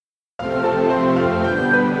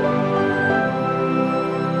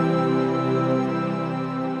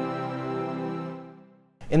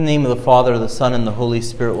In the name of the Father, the Son, and the Holy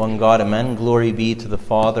Spirit, one God, amen. Glory be to the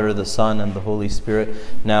Father, the Son, and the Holy Spirit,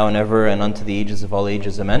 now and ever, and unto the ages of all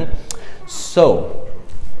ages, amen. So,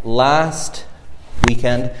 last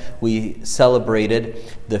weekend, we celebrated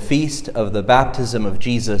the feast of the baptism of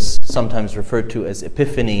Jesus, sometimes referred to as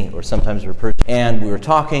Epiphany, or sometimes referred to, and we were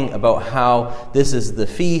talking about how this is the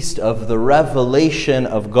feast of the revelation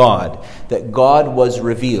of God, that God was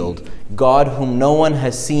revealed. God, whom no one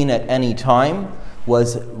has seen at any time,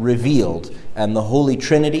 was revealed. And the Holy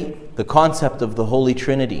Trinity, the concept of the Holy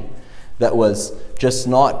Trinity, that was just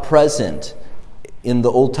not present in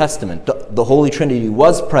the Old Testament. The Holy Trinity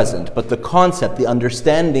was present, but the concept, the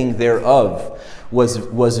understanding thereof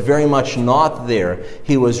was very much not there.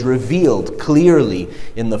 He was revealed clearly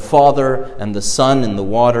in the Father and the Son in the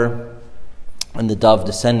water, and the dove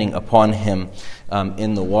descending upon him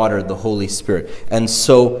in the water, the Holy Spirit. And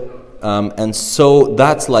so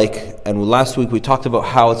that's like, and last week we talked about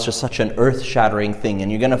how it's just such an earth-shattering thing.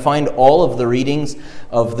 And you're going to find all of the readings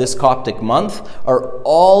of this Coptic month are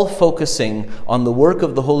all focusing on the work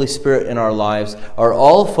of the Holy Spirit in our lives, are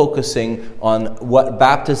all focusing on what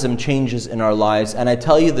baptism changes in our lives. And I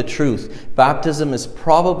tell you the truth, baptism is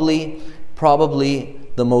probably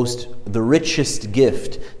the richest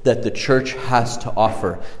gift that the church has to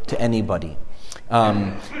offer to anybody.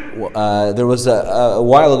 There was a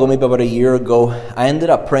while ago, maybe about a year ago, I ended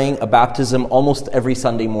up praying a baptism almost every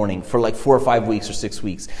Sunday morning for like 4 or 5 weeks or 6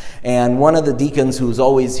 weeks. And one of the deacons who was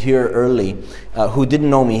always here early, who didn't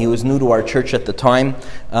know me, he was new to our church at the time,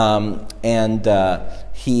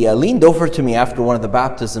 he leaned over to me after one of the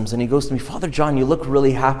baptisms and he goes to me, "Father John, you look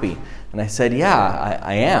really happy." And I said, "Yeah,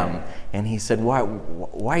 I am." And he said, Why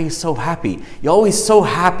are you so happy? You're always so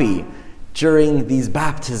happy during these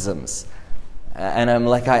baptisms." And I'm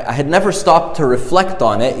like, I had never stopped to reflect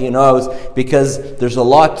on it, because there's a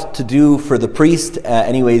lot to do for the priest.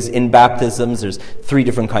 Anyways, in baptisms, there's 3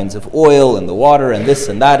 different kinds of oil and the water and this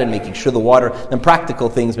and that, and making sure the water, and practical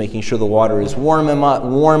things, making sure the water is warm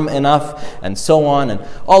enough, and so on, and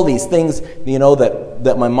all these things,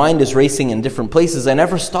 that my mind is racing in different places. I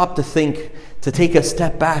never stopped to think, to take a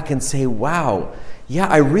step back and say, wow, yeah,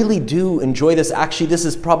 I really do enjoy this. Actually, this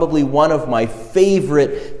is probably one of my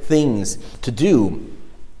favorite things to do,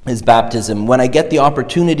 is baptism. When I get the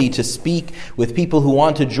opportunity to speak with people who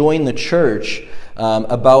want to join the church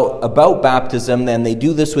about baptism, then they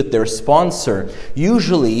do this with their sponsor.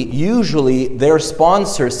 Usually their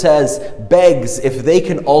sponsor begs if they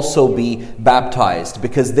can also be baptized,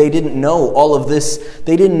 because they didn't know all of this.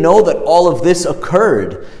 They didn't know that all of this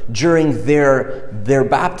occurred during their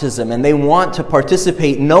baptism, and they want to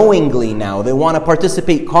participate knowingly now. They want to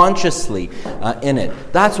participate consciously in it.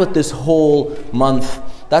 That's what this whole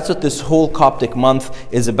Coptic month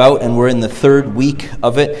is about, and we're in the 3rd week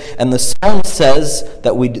of it. And the psalm says,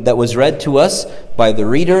 that was read to us by the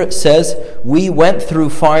reader, says, "We went through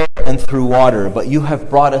fire and through water, but you have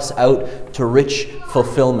brought us out to rich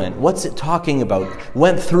fulfillment." What's it talking about?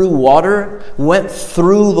 Went through water, went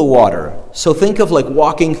through the water. So think of like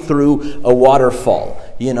walking through a waterfall.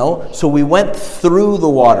 So we went through the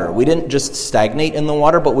water. We didn't just stagnate in the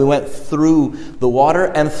water, but we went through the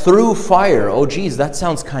water and through fire. Oh, geez, that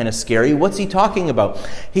sounds kind of scary. What's he talking about?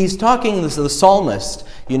 He's talking, the psalmist,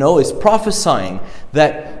 is prophesying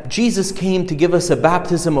that Jesus came to give us a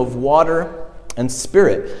baptism of water and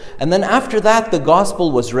Spirit. And then after that, the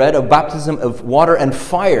gospel was read, a baptism of water and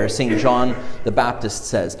fire, St. John the Baptist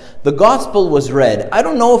says. The gospel was read. I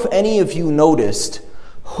don't know if any of you noticed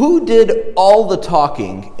who did all the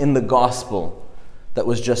talking in the gospel that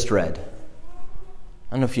was just read.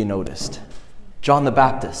 I don't know if you noticed. John the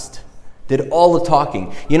Baptist did all the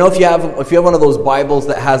talking. If you have one of those Bibles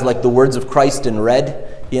that has like the words of Christ in red,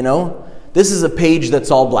 this is a page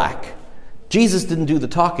that's all black. Jesus didn't do the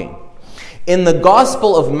talking. In the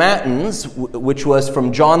Gospel of Matthew, which was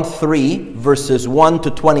from John 3, verses 1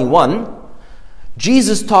 to 21,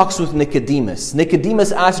 Jesus talks with Nicodemus.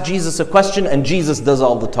 Nicodemus asks Jesus a question, and Jesus does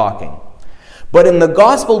all the talking. But in the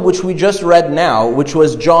gospel which we just read now, which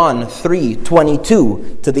was John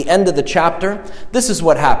 3:22 to the end of the chapter, this is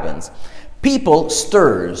what happens. People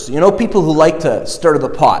stirs. People who like to stir the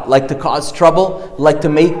pot, like to cause trouble, like to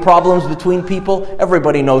make problems between people.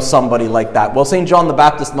 Everybody knows somebody like that. Well, St. John the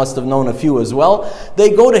Baptist must have known a few as well. They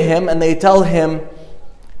go to him and they tell him,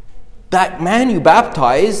 "That man you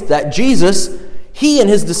baptized, that Jesus, he and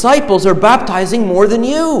his disciples are baptizing more than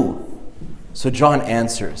you." So John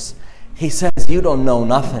answers. He says, "You don't know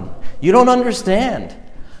nothing. You don't understand.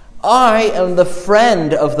 I am the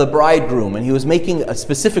friend of the bridegroom." And he was making a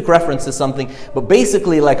specific reference to something, but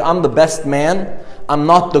basically like, I'm the best man, I'm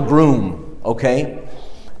not the groom, okay?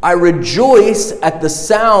 I rejoice at the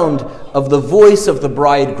sound of the voice of the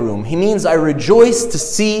bridegroom. He means I rejoice to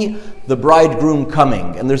see the bridegroom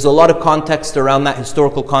coming. And there's a lot of context around that,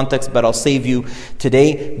 historical context, but I'll save you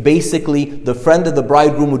today. Basically, the friend of the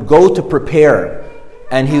bridegroom would go to prepare,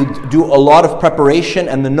 and he would do a lot of preparation,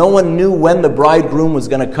 and no one knew when the bridegroom was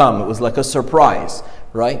going to come. It was like a surprise,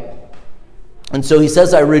 right? And so he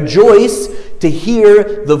says, I rejoice to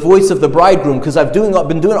hear the voice of the bridegroom, because I've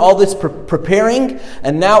been doing all this preparing,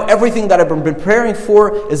 and now everything that I've been preparing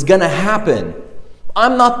for is going to happen.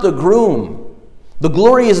 I'm not the groom. The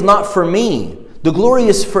glory is not for me. The glory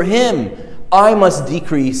is for him. I must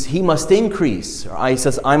decrease, he must increase. Or he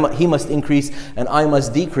says, he must increase and I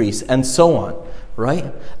must decrease, and so on.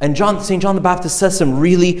 Right? And St. John the Baptist says some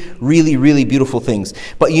really, really, really beautiful things.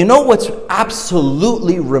 But you know what's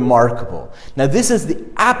absolutely remarkable? Now this is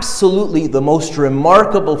absolutely the most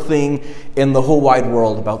remarkable thing in the whole wide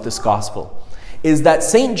world about this gospel, is that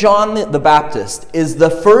St. John the Baptist is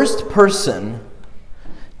the first person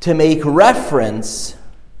to make reference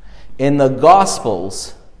in the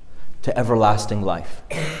Gospels to everlasting life.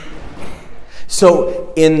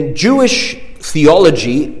 So in Jewish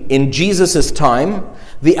theology, in Jesus' time,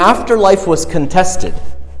 the afterlife was contested.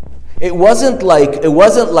 It wasn't like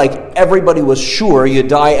everybody was sure you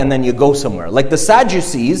die and then you go somewhere. Like the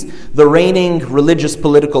Sadducees, the reigning religious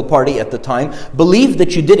political party at the time, believed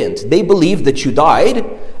that you didn't. They believed that you died,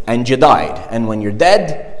 and you died. And when you're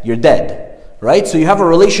dead, you're dead. Right? So you have a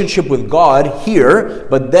relationship with God here,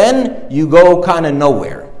 but then you go kind of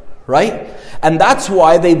nowhere. Right? And that's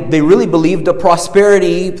why they really believed a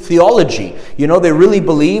prosperity theology. You know, they really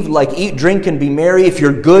believed like eat, drink, and be merry. If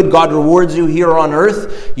you're good, God rewards you here on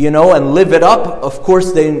earth, you know, and live it up. Of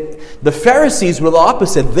course, the Pharisees were the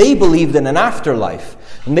opposite. They believed in an afterlife.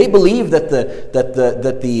 And they believed that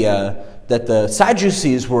the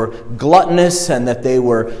Sadducees were gluttonous, and that they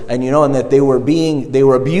were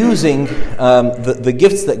abusing the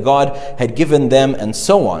gifts that God had given them, and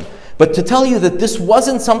so on. But to tell you that this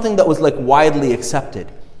wasn't something that was like widely accepted.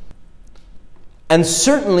 And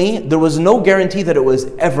certainly there was no guarantee that it was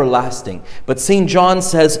everlasting. But St. John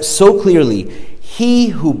says so clearly, he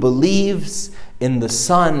who believes in the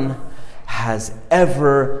Son has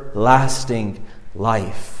everlasting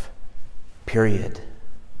life. Period.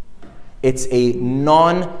 It's a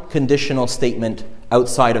non-conditional statement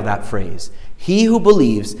outside of that phrase. He who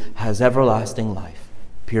believes has everlasting life.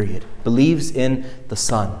 Period. Believes in the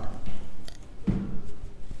Son.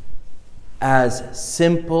 As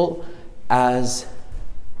simple as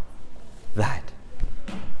that.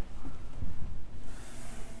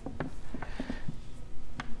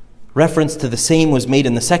 Reference to the same was made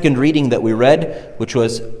in the second reading that we read, which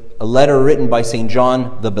was a letter written by St.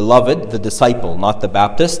 John the Beloved, the disciple, not the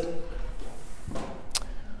Baptist.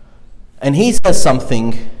 And he says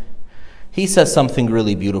something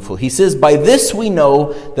really beautiful. He says, by this we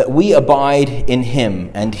know that we abide in him,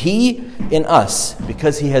 and he in us,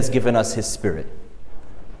 because he has given us his Spirit.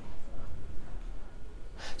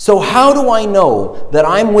 So how do I know that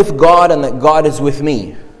I'm with God and that God is with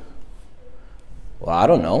me? Well, I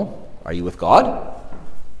don't know. Are you with God?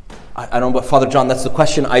 I don't know, but Father John, that's the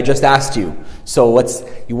question I just asked you. So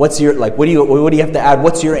what's your, like, what do you have to add?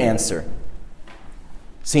 What's your answer?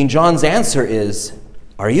 St. John's answer is,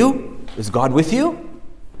 are you? Is God with you?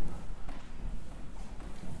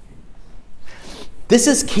 This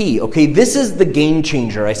is key, okay? This is the game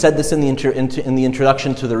changer. I said this in the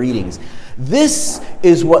introduction to the readings. This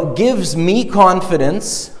is what gives me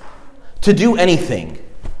confidence to do anything,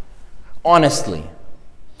 honestly.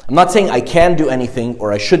 I'm not saying I can do anything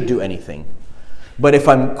or I should do anything. But if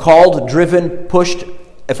I'm called, driven, pushed,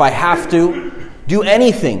 if I have to do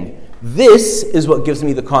anything, this is what gives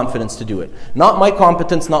me the confidence to do it. Not my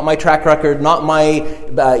competence, not my track record, not my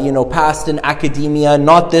past in academia,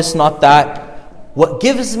 not this, not that. What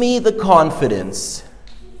gives me the confidence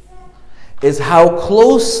is how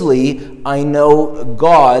closely I know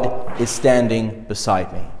God is standing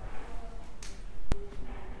beside me.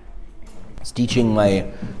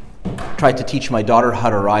 I tried to teach my daughter how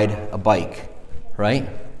to ride a bike, right?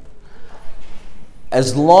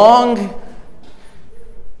 As long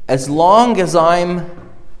as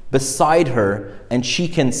I'm beside her and she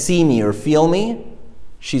can see me or feel me,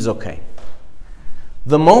 she's okay.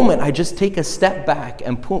 The moment I just take a step back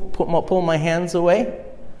and pull my hands away,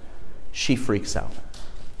 she freaks out.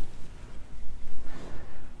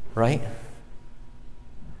 Right?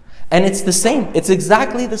 And it's the same. It's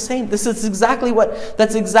exactly the same. That's exactly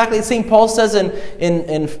St. Paul says in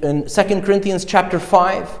 2 Corinthians chapter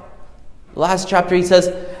 5. Last chapter he says,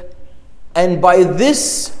 And by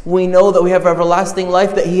this we know that we have everlasting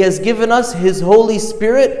life, that He has given us His Holy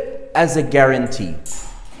Spirit as a guarantee.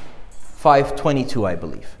 5:22, I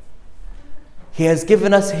believe. He has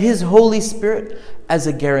given us His Holy Spirit as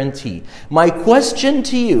a guarantee. My question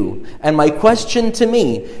to you and my question to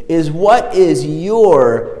me is, what is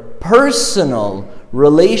your personal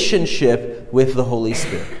relationship with the Holy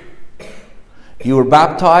Spirit? You were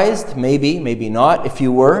baptized, maybe, maybe not. If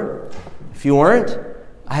you were, if you weren't,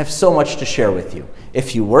 I have so much to share with you.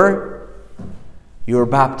 If you were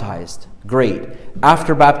baptized. Great.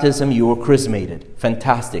 After baptism, you were chrismated.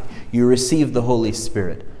 Fantastic. You received the Holy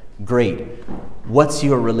Spirit. Great. What's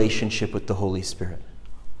your relationship with the Holy Spirit?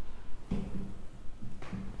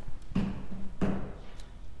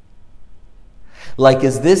 Like,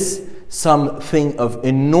 is this something of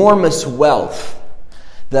enormous wealth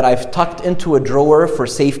that I've tucked into a drawer for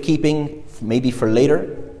safekeeping, maybe for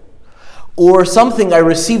later? Or something I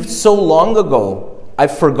received so long ago,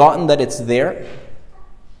 I've forgotten that it's there?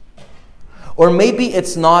 Or maybe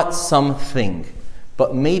it's not something,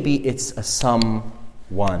 but maybe it's a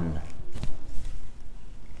someone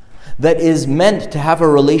that is meant to have a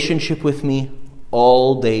relationship with me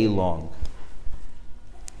all day long.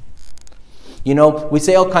 You know, we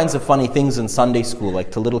say all kinds of funny things in Sunday school,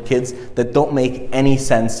 like to little kids, that don't make any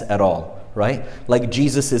sense at all, right? Like,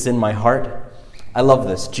 Jesus is in my heart. I love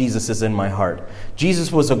this. Jesus is in my heart.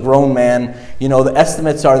 Jesus was a grown man. You know, the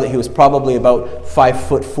estimates are that he was probably about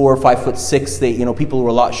 5'4", 5'6". People were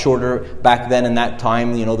a lot shorter back then in that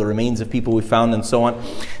time. You know, the remains of people we found and so on.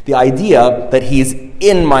 The idea that he's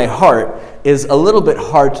in my heart is a little bit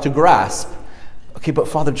hard to grasp. Okay, but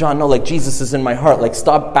Father John, no, like, Jesus is in my heart. Like,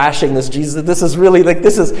 stop bashing this Jesus. This is really, like,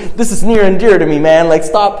 this is near and dear to me, man. Like,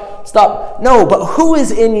 stop. No, but who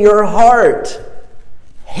is in your heart?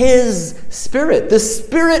 His Spirit, the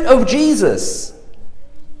Spirit of Jesus.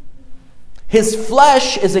 His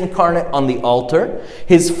flesh is incarnate on the altar.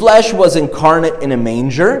 His flesh was incarnate in a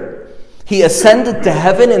manger. He ascended to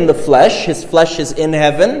heaven in the flesh. His flesh is in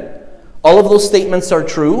heaven. All of those statements are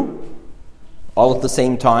true, all at the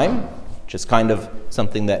same time, which is kind of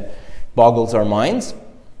something that boggles our minds,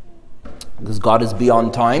 because God is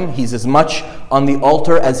beyond time. He's as much on the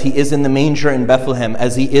altar as He is in the manger in Bethlehem,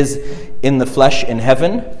 as He is in the flesh in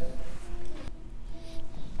heaven.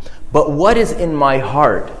 But what is in my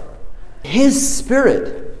heart? His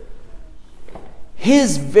Spirit.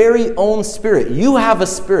 His very own Spirit. You have a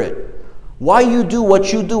spirit. Why you do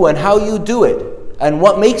what you do and how you do it, and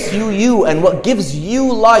what makes you you and what gives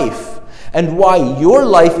you life, and why your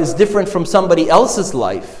life is different from somebody else's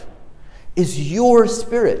life, is your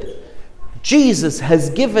spirit. Jesus has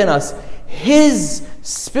given us His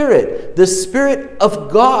Spirit. The Spirit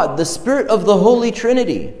of God, the Spirit of the Holy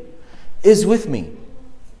Trinity, is with me.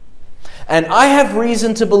 And I have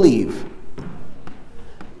reason to believe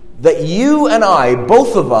that you and I,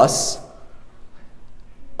 both of us,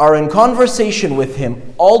 are in conversation with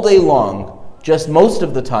Him all day long. Just most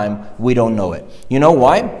of the time, we don't know it. You know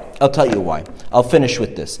why? I'll tell you why. I'll finish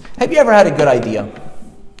with this. Have you ever had a good idea?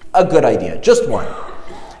 A good idea. Just one.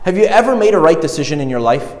 Have you ever made a right decision in your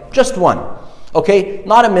life? Just one. Okay?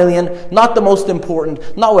 Not a million, not the most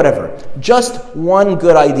important, not whatever. Just one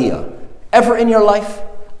good idea. Ever in your life?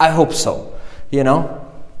 I hope so. You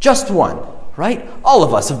know? Just one. Right? All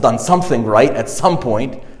of us have done something right at some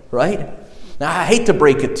point. Right? Now, I hate to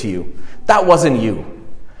break it to you. That wasn't you.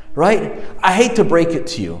 Right? I hate to break it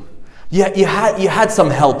to you. You had some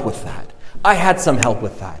help with that. I had some help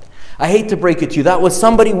with that. I hate to break it to you. That was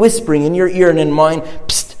somebody whispering in your ear and in mine,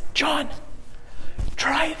 "Psst, John,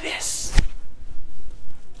 try this."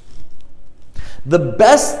 The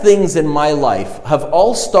best things in my life have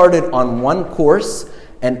all started on one course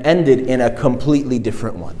and ended in a completely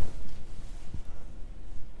different one.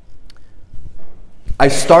 I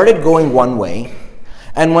started going one way,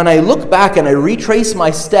 and when I look back and I retrace my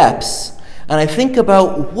steps, and I think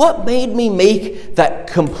about what made me make that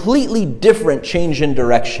completely different change in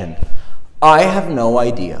direction, I have no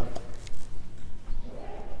idea.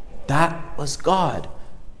 That was God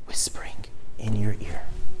whispering in your ear.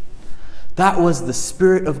 That was the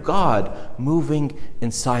Spirit of God moving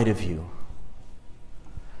inside of you.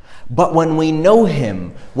 But when we know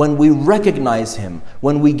Him, when we recognize Him,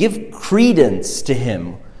 when we give credence to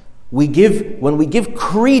Him, when we give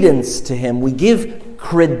credence to Him, we give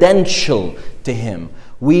credential to Him.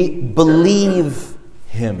 We believe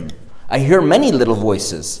Him. I hear many little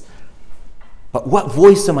voices. But what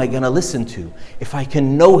voice am I going to listen to? If I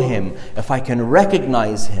can know Him, if I can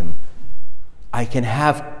recognize Him, I can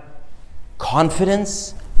have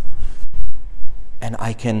confidence, and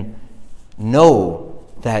I can know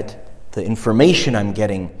that the information I'm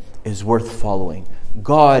getting is worth following.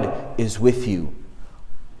 God is with you.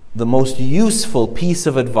 The most useful piece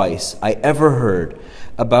of advice I ever heard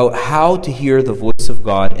about how to hear the voice of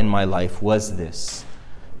God in my life was this.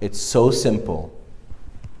 It's so simple,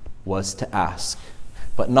 was to ask.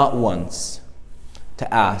 But not once.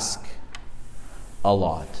 To ask a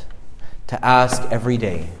lot. To ask every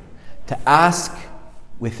day. To ask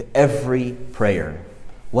with every prayer.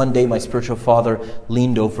 One day my spiritual father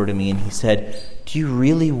leaned over to me and he said, "Do you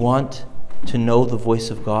really want to know the voice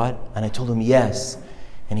of God?" And I told him, "Yes."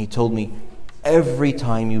 And he told me, every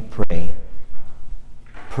time you pray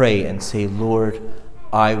and say, "Lord,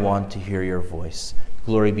 I want to hear your voice."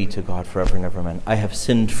 Glory be to God forever and ever, amen. I have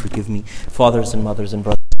sinned, forgive me. Fathers and mothers and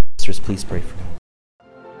brothers and sisters, please pray for me.